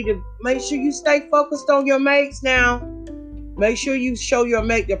time, and you need to make sure you stay focused on your mates now. Make sure you show your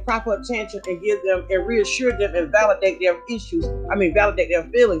mate the proper attention and give them and reassure them and validate their validate their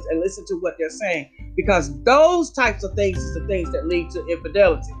feelings and listen to what they're saying. Because those types of things is the things that lead to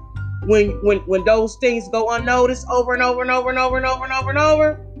infidelity. When those things go unnoticed over and over and over and over and over and over and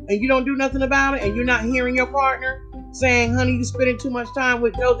over, and you don't do nothing about it, and you're not hearing your partner saying, honey, you spending too much time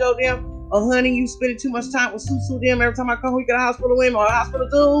with JoJo them, or honey, you spending too much time with Susu them. Every time I come home, you get a house full of women or a house full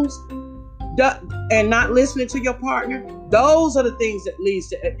of dudes, and not listening to your partner. Those are the things that leads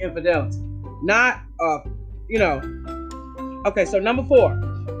to infidelity. Not, Okay, so number 4.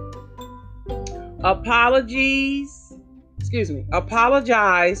 Apologize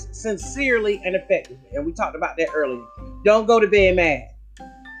sincerely and effectively. And we talked about that earlier. Don't go to bed mad.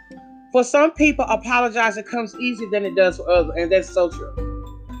 For some people, apologizing comes easier than it does for others, and that's so true.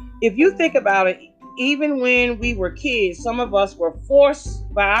 If you think about it, even when we were kids, some of us were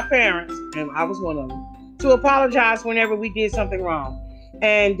forced by our parents, and I was one of them, to apologize whenever we did something wrong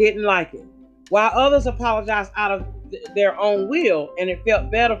and didn't like it, while others apologized out of their own will, and it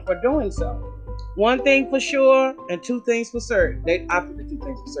felt better for doing so. One thing for sure, and 2 things for certain. I put the 2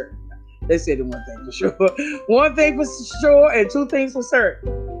 things for certain. They said the 1 thing for sure. 1 thing for sure and 2 things for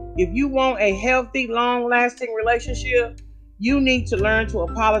certain. If you want a healthy, long-lasting relationship, you need to learn to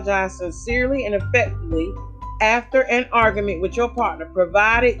apologize sincerely and effectively after an argument with your partner,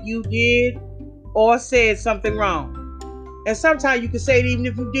 provided you did or said something wrong. And sometimes you can say it even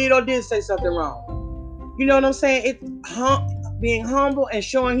if you did or didn't say something wrong. You know what I'm saying? It's being humble and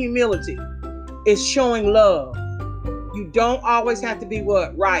showing humility. It's showing love. You don't always have to be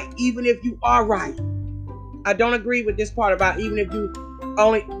right, even if you are right. I don't agree with this part about even if you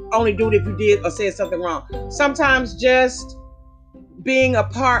only do it if you did or said something wrong. Sometimes just being a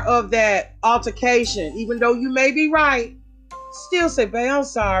part of that altercation, even though you may be right, still say, babe, I'm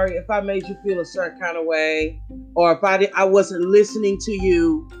sorry if I made you feel a certain kind of way, or if I wasn't listening to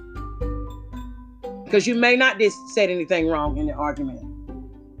you, because you may not have said anything wrong in the argument.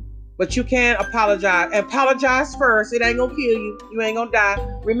 But you can apologize. And apologize first. It ain't gonna kill you. You ain't gonna die.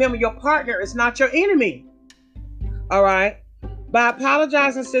 Remember, your partner is not your enemy. All right? By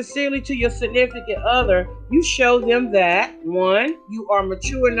apologizing sincerely to your significant other, you show them that, 1, you are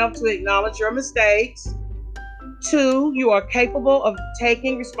mature enough to acknowledge your mistakes. 2, you are capable of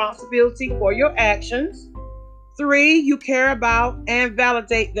taking responsibility for your actions. 3, you care about and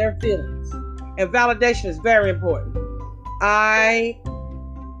validate their feelings. And validation is very important. I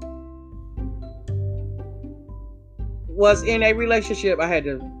was in a relationship, I had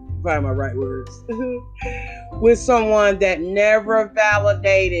to find my right words, with someone that never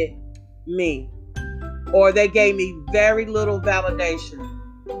validated me, or they gave me very little validation.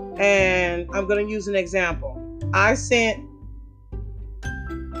 And I'm going to use an example. I sent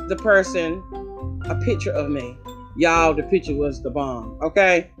the person a picture of me. Y'all, the picture was the bomb,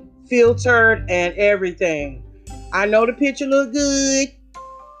 okay? Filtered and everything. I know the picture looked good.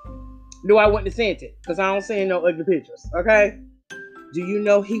 No, I wouldn't have sent it, because I don't send no ugly pictures, okay? Do you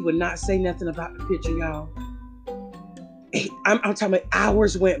know he would not say nothing about the picture, y'all? I'm talking about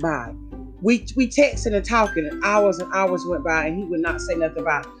hours went by. We texted and talking, and hours went by, and he would not say nothing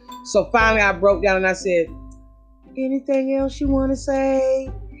about it. So finally I broke down and I said, anything else you want to say?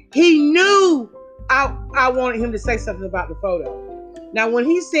 He knew I wanted him to say something about the photo. Now, when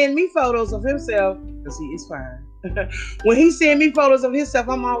he sent me photos of himself, because he is fine. When he sent me photos of himself,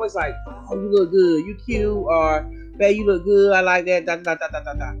 I'm always like, oh, you look good. You cute. Or, babe, you look good. I like that. Da, da, da, da,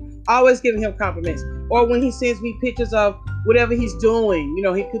 da, da. Always giving him compliments. Or when he sends me pictures of whatever he's doing, you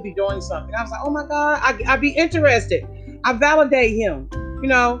know, he could be doing something. I was like, oh my God, I'd be interested. I validate him. You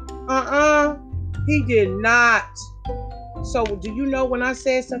know, he did not. So do you know when I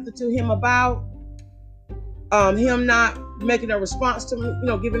said something to him about him not making a response to me, you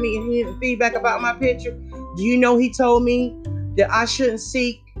know, giving me feedback about my picture? Do you know he told me that I shouldn't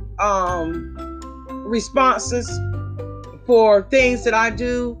seek responses for things that I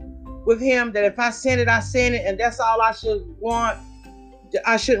do with him, that if I send it, I send it, and that's all I should want.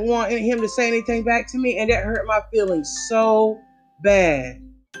 I shouldn't want him to say anything back to me, and that hurt my feelings so bad.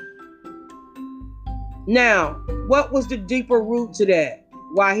 Now, what was the deeper root to that?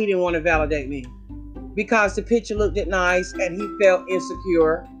 Why he didn't want to validate me? Because the picture looked nice and he felt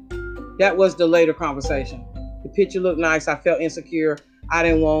insecure. That was the later conversation. The picture looked nice. I felt insecure. I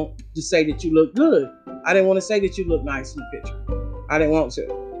didn't want to say that you look good. I didn't want to say that you look nice in the picture. I didn't want to.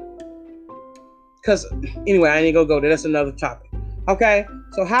 Because, anyway, I ain't going to go there. That's another topic. Okay?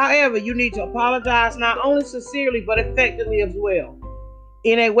 So, however, you need to apologize not only sincerely, but effectively as well.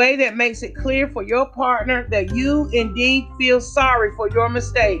 in a way that makes it clear for your partner that you indeed feel sorry for your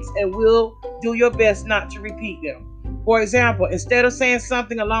mistakes and will do your best not to repeat them. For example, instead of saying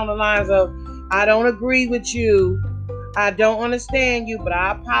something along the lines of, I don't agree with you, I don't understand you, but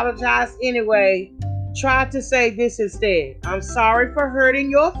I apologize anyway, try to say this instead. I'm sorry for hurting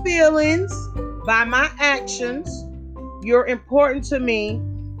your feelings by my actions. You're important to me,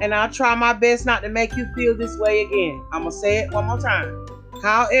 and I'll try my best not to make you feel this way again. I'm going to say it one more time.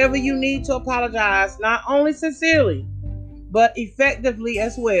 However, you need to apologize, not only sincerely, but effectively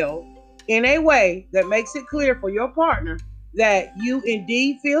as well, in a way that makes it clear for your partner that you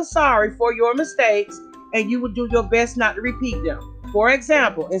indeed feel sorry for your mistakes and you will do your best not to repeat them. For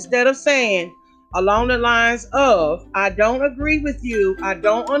example, instead of saying along the lines of, I don't agree with you, I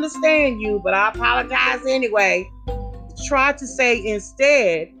don't understand you, but I apologize anyway, try to say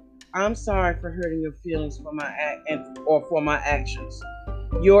instead, I'm sorry for hurting your feelings for my or for my actions.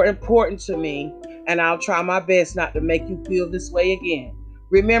 You're important to me, and I'll try my best not to make you feel this way again.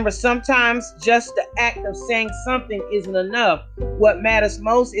 Remember, sometimes just the act of saying something isn't enough. What matters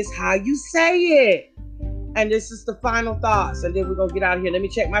most is how you say it. And this is the final thoughts, and then we're going to get out of here. Let me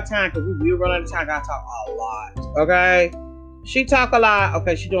check my time, because we'll run out of time. I talk a lot, okay? She talk a lot.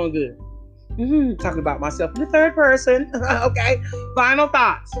 Okay, she's doing good. Talking about myself in the third person. Okay, final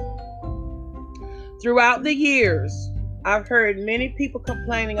thoughts. Throughout the years, I've heard many people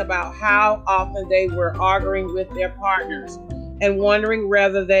complaining about how often they were arguing with their partners and wondering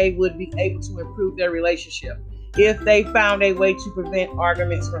whether they would be able to improve their relationship if they found a way to prevent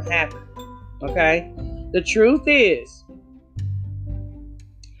arguments from happening. Okay? The truth is,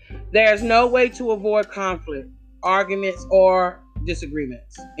 there's no way to avoid conflict, arguments, or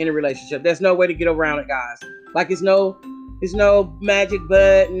disagreements in a relationship. There's no way to get around it, guys. Like it's no magic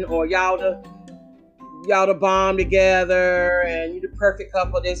button or y'all to bond together and you're the perfect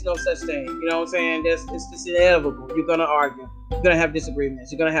couple. There's no such thing. You know what I'm saying? It's just inevitable. You're gonna argue. You're gonna have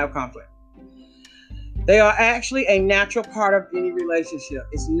disagreements. You're gonna have conflict. They are actually a natural part of any relationship.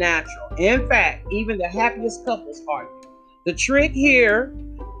 It's natural. In fact, even the happiest couples argue. The trick here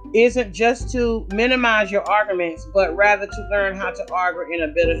isn't just to minimize your arguments, but rather to learn how to argue in a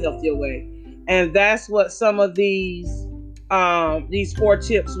better, healthier way. And that's what some of these 4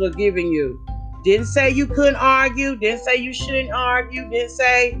 tips were giving you. Didn't say you couldn't argue. Didn't say you shouldn't argue. Didn't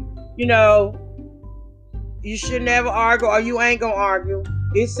say, you should never argue or you ain't gonna argue.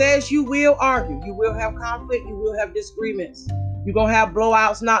 It says you will argue. You will have conflict. You will have disagreements. You're gonna have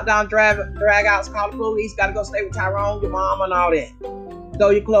blowouts, knockdown, drag-outs, call the police, gotta go stay with Tyrone, your mom, and all that. Throw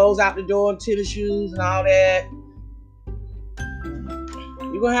your clothes out the door and tennis shoes and all that.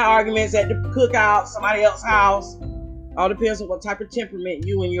 You're gonna have arguments at the cookout, somebody else's house. All depends on what type of temperament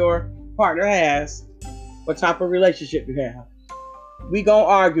you and your partner has, what type of relationship you have. We gonna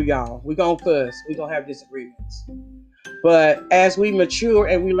argue, y'all. We gonna fuss. We gonna have disagreements. But as we mature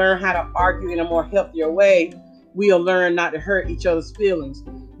and we learn how to argue in a more healthier way, we'll learn not to hurt each other's feelings.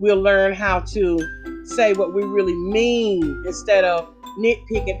 We'll learn how to say what we really mean instead of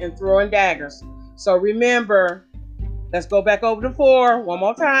nitpicking and throwing daggers. So remember, let's go back over to 4 one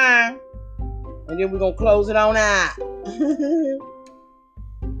more time, and then we're gonna close it on out.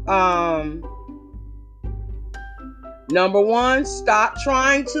 Number 1, stop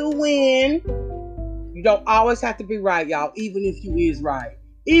trying to win. You don't always have to be right, y'all, even if you is right.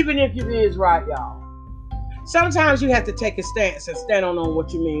 Even if you is right, y'all. Sometimes you have to take a stance and stand on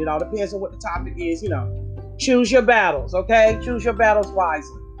what you mean. It all depends on what the topic is, Choose your battles, okay? Choose your battles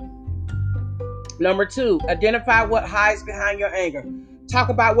wisely. Number 2, identify what hides behind your anger. Talk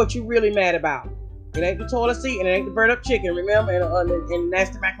about what you're really mad about. It ain't the toilet seat and it ain't the burnt up chicken, remember? And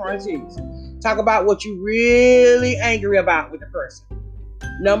nasty macaroni and cheese. Talk about what you're really angry about with the person.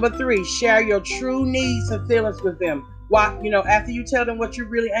 Number 3, share your true needs and feelings with them. Why, after you tell them what you're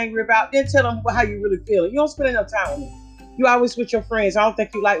really angry about, then tell them how you really feel. You don't spend enough time with me. You always with your friends. I don't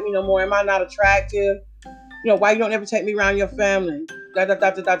think you like me no more. Am I not attractive? Why you don't ever take me around your family? You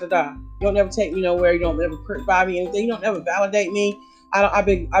don't ever take me nowhere. You don't ever buy me anything. You don't ever validate me. I've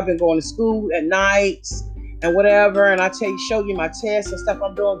been going to school at nights and whatever, and I show you my tests and stuff.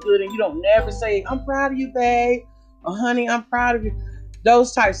 I'm doing good, and you don't never say, I'm proud of you, babe. Or honey, I'm proud of you.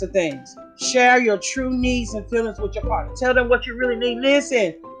 Those types of things. Share your true needs and feelings with your partner. Tell them what you really need.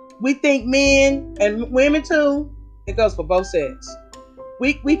 Listen, we think men and women too. It goes for both sexes.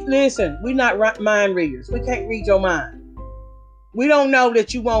 We listen. We're not mind readers. We can't read your mind. We don't know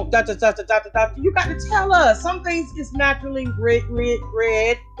that you want da da da da da da. You got to tell us. Some things is naturally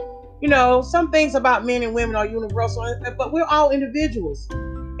read. Some things about men and women are universal, but we're all individuals,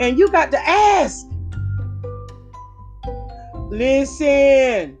 and you got to ask.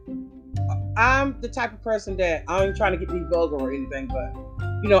 Listen, I'm the type of person that I ain't trying to get be vulgar or anything, but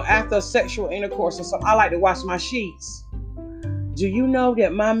after sexual intercourse or something, I like to wash my sheets. Do you know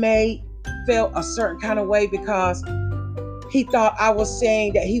that my maid felt a certain kind of way because he thought I was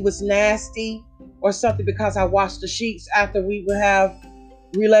saying that he was nasty or something because I washed the sheets after we would have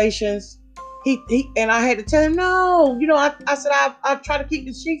relations? He and I had to tell him, no, I said I try to keep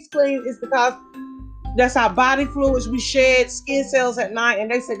the sheets clean. It's because that's our body fluids. We shed skin cells at night, and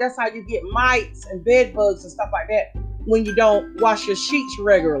they said that's how you get mites and bed bugs and stuff like that when you don't wash your sheets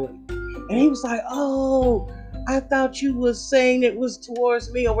regularly. And he was like, oh, I thought you was saying it was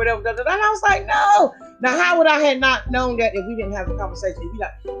towards me or whatever. And I was like, no. Now, how would I have not known that if we didn't have the conversation?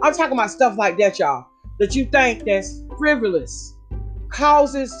 I'm talking about stuff like that, y'all, that you think that's frivolous,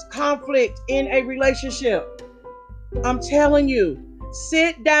 causes conflict in a relationship. I'm telling you,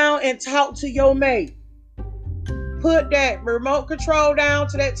 sit down and talk to your mate. Put that remote control down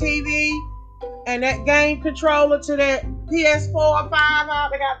to that TV and that game controller to that PS4 or 5 out.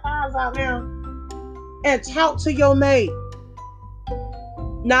 They got 5s out now. And talk to your mate.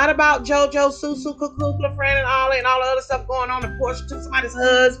 Not about JoJo, Susu, Kukukla, Fran, and all the other stuff going on. And Portia took somebody's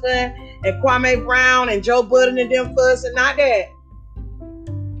husband, and Kwame Brown, and Joe Budden, and them fussing. Not that.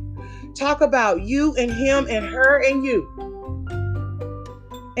 Talk about you and him and her and you.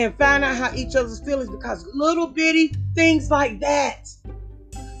 And find out how each other's feelings, because little bitty things like that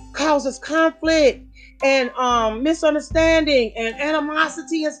causes conflict and misunderstanding and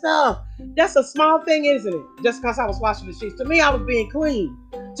animosity and stuff. That's a small thing, isn't it? Just because I was washing the sheets. To me, I was being clean.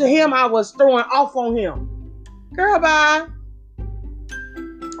 To him, I was throwing off on him. Girl, bye.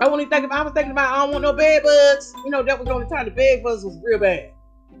 I was thinking about I don't want no bed bugs. That was the only time the bed bugs was real bad.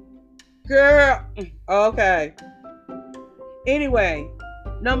 Girl, okay. Anyway,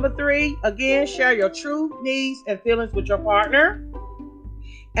 number 3, again, share your true needs and feelings with your partner.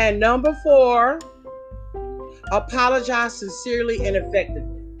 And number 4, apologize sincerely and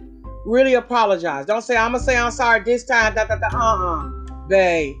effectively. Really apologize. Don't say, I'm going to say I'm sorry this time.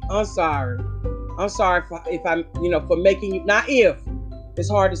 Babe, I'm sorry. I'm sorry for making you, not if. It's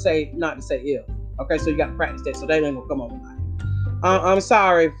hard to say, not to say if. Okay, so you got to practice that so they ain't going to come over. I'm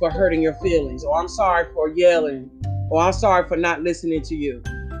sorry for hurting your feelings, or I'm sorry for yelling, or I'm sorry for not listening to you.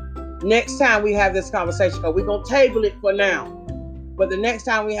 Next time we have this conversation, we're going to table it for now. But the next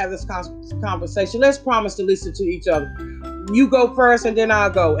time we have this conversation, let's promise to listen to each other. You go first and then I'll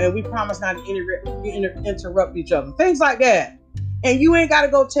go. And we promise not to interrupt each other. Things like that. And you ain't got to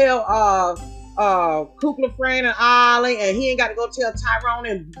go tell Kukla, Fran, and Ollie, and he ain't got to go tell Tyrone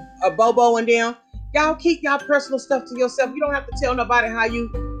and Bobo and them. Y'all keep y'all personal stuff to yourself. You don't have to tell nobody how you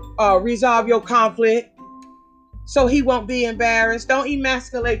resolve your conflict, so he won't be embarrassed. Don't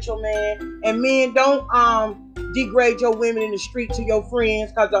emasculate your man. And men, don't degrade your women in the street to your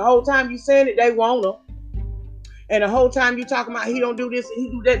friends, because the whole time you saying it, they want them. And the whole time you talking about he don't do this and he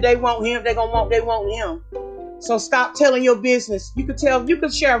do that, they want him. They want him. So stop telling your business. You could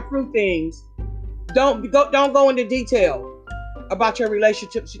share a few things. Don't go into detail about your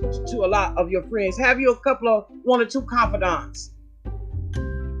relationships to a lot of your friends. Have you a couple of 1 or 2 confidants,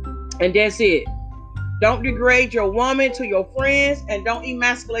 and that's it. Don't degrade your woman to your friends, and don't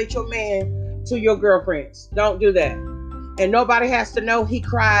emasculate your man to your girlfriends. Don't do that. And nobody has to know he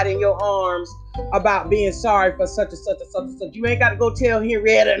cried in your arms about being sorry for such and such and such and such. You ain't got to go tell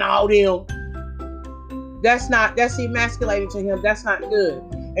Henrietta and all them. That's emasculating to him. That's not good.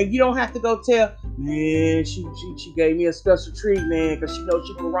 And you don't have to go tell, man, she gave me a special treat, man, because she knows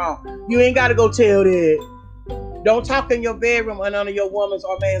she was wrong. You ain't got to go tell that. Don't talk in your bedroom and under your woman's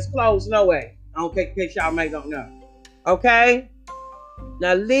or man's clothes. No way. Okay, in case y'all may don't know. Okay?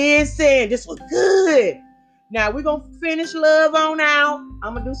 Now listen, this was good. Now we're going to finish love on out.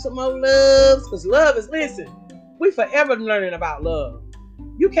 I'm going to do some more loves, because love is, listen, we forever learning about love.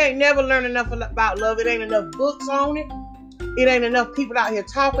 You can't never learn enough about love. It ain't enough books on it. It ain't enough people out here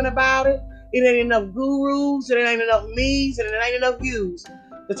talking about it. It ain't enough gurus. It ain't enough me's. And it ain't enough yous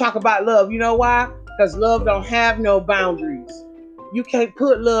to talk about love. You know why? Because love don't have no boundaries. You can't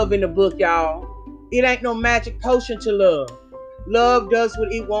put love in the book, y'all. It ain't no magic potion to love. Love does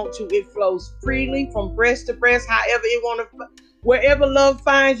what it wants to. It flows freely from breast to breast, however it want to. Wherever love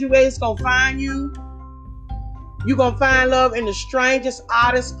finds you, it's going to find you. You're going to find love in the strangest,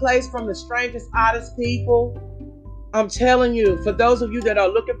 oddest place, from the strangest, oddest people. I'm telling you, for those of you that are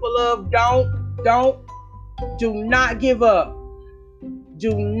looking for love, do not give up.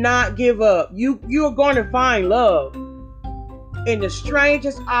 Do not give up. You're going to find love in the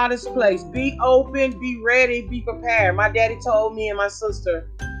strangest, oddest place. Be open, be ready, be prepared. My daddy told me and my sister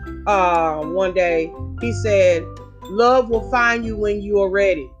one day, he said, Love will find you when you are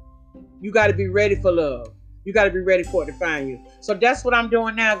ready. You got to be ready for love. You got to be ready for it to find you. So that's what I'm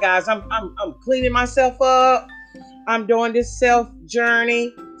doing now, guys. I'm cleaning myself up. I'm doing this self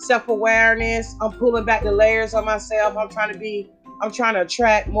journey, self-awareness. I'm pulling back the layers of myself. I'm trying to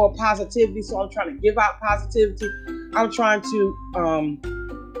attract more positivity. So I'm trying to give out positivity. I'm trying to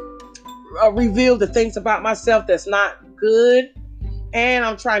reveal the things about myself that's not good. And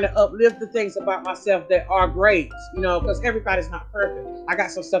I'm trying to uplift the things about myself that are great, because everybody's not perfect. I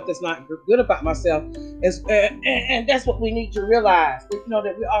got some stuff that's not good about myself. And that's what we need to realize,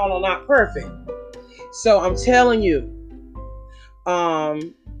 that we all are not perfect. So I'm telling you,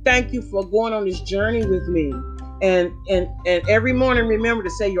 thank you for going on this journey with me. And every morning, remember to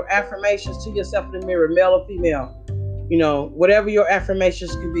say your affirmations to yourself in the mirror, male or female. Whatever your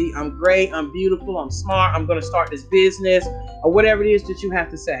affirmations can be. I'm great, I'm beautiful, I'm smart, I'm going to start this business, or whatever it is that you have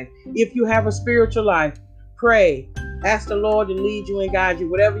to say. If you have a spiritual life, pray. Ask the Lord to lead you and guide you.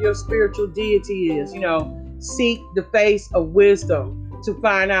 Whatever your spiritual deity is, seek the face of wisdom to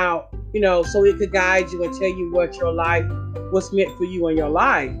find out, so it could guide you and tell you what's meant for you in your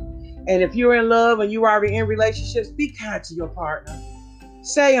life. And if you're in love and you're already in relationships, be kind to your partner.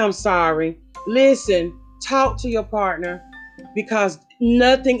 Say, I'm sorry. Listen. Talk to your partner, because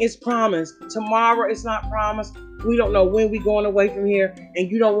nothing is promised. Tomorrow is not promised. We don't know when we're going away from here, and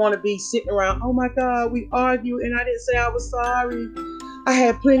you don't want to be sitting around, oh my God, we argued and I didn't say I was sorry. I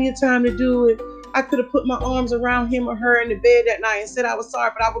had plenty of time to do it. I could have put my arms around him or her in the bed that night and said I was sorry,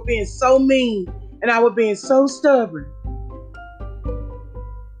 but I was being so mean and I was being so stubborn.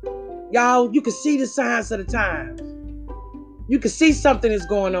 Y'all, you can see the signs of the times. You can see something is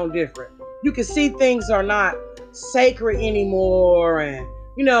going on different. You can see things are not sacred anymore, and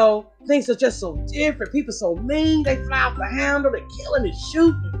things are just so different. People so mean, they fly off the handle, they're killing and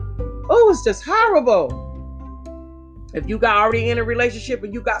shooting. Oh, it's just horrible. If you got already in a relationship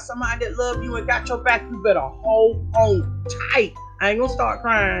and you got somebody that love you and got your back, you better hold on tight. I ain't gonna start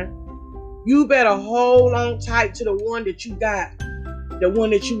crying. You better hold on tight to the one that you got, the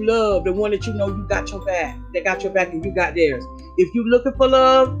one that you love, the one that you know you got your back. They got your back and you got theirs. If you looking for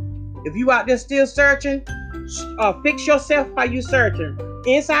love, if you out there still searching, fix yourself while you searching.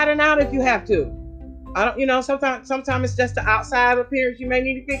 Inside and out if you have to. Sometimes it's just the outside appearance you may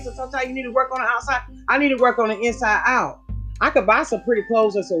need to fix, and sometimes you need to work on the outside. I need to work on the inside out. I could buy some pretty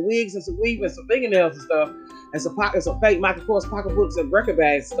clothes and some wigs and some weave and some fingernails and stuff, and some pockets, some fake Michael Kors pocketbooks and record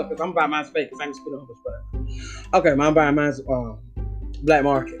bags and stuff, because I'm buying mine fake because I ain't spending on much. Okay, I'm buying mine black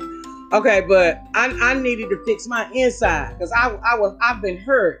market. Okay, but I needed to fix my inside because I've been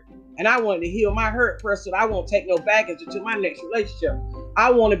hurt. And I wanted to heal my hurt first, so that I won't take no baggage into my next relationship.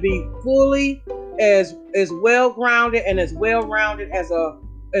 I want to be fully as well grounded and as well rounded as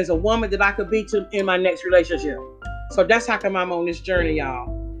a woman that I could be in my next relationship. So that's how come I'm on this journey,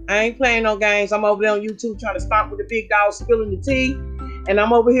 y'all. I ain't playing no games. I'm over there on YouTube trying to stop with the big dog spilling the tea, and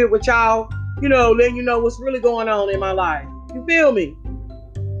I'm over here with y'all, letting you know what's really going on in my life. You feel me?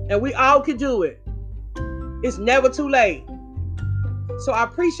 And we all can do it. It's never too late. So I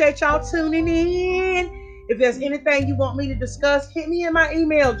appreciate y'all tuning in. If there's anything you want me to discuss, hit me in my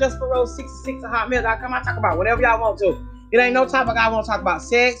email, justforrose66@hotmail.com. I talk about whatever y'all want to. It ain't no topic I want to talk about.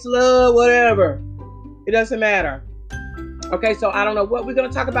 Sex, love, whatever. It doesn't matter. Okay, so I don't know what we're going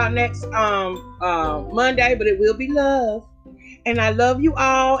to talk about next Monday, but it will be love. And I love you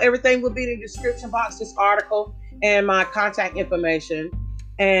all. Everything will be in the description box, this article, and my contact information.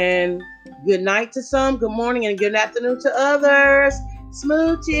 And good night to some, good morning, and good afternoon to others.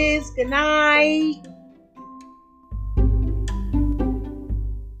 Smooches. Good night.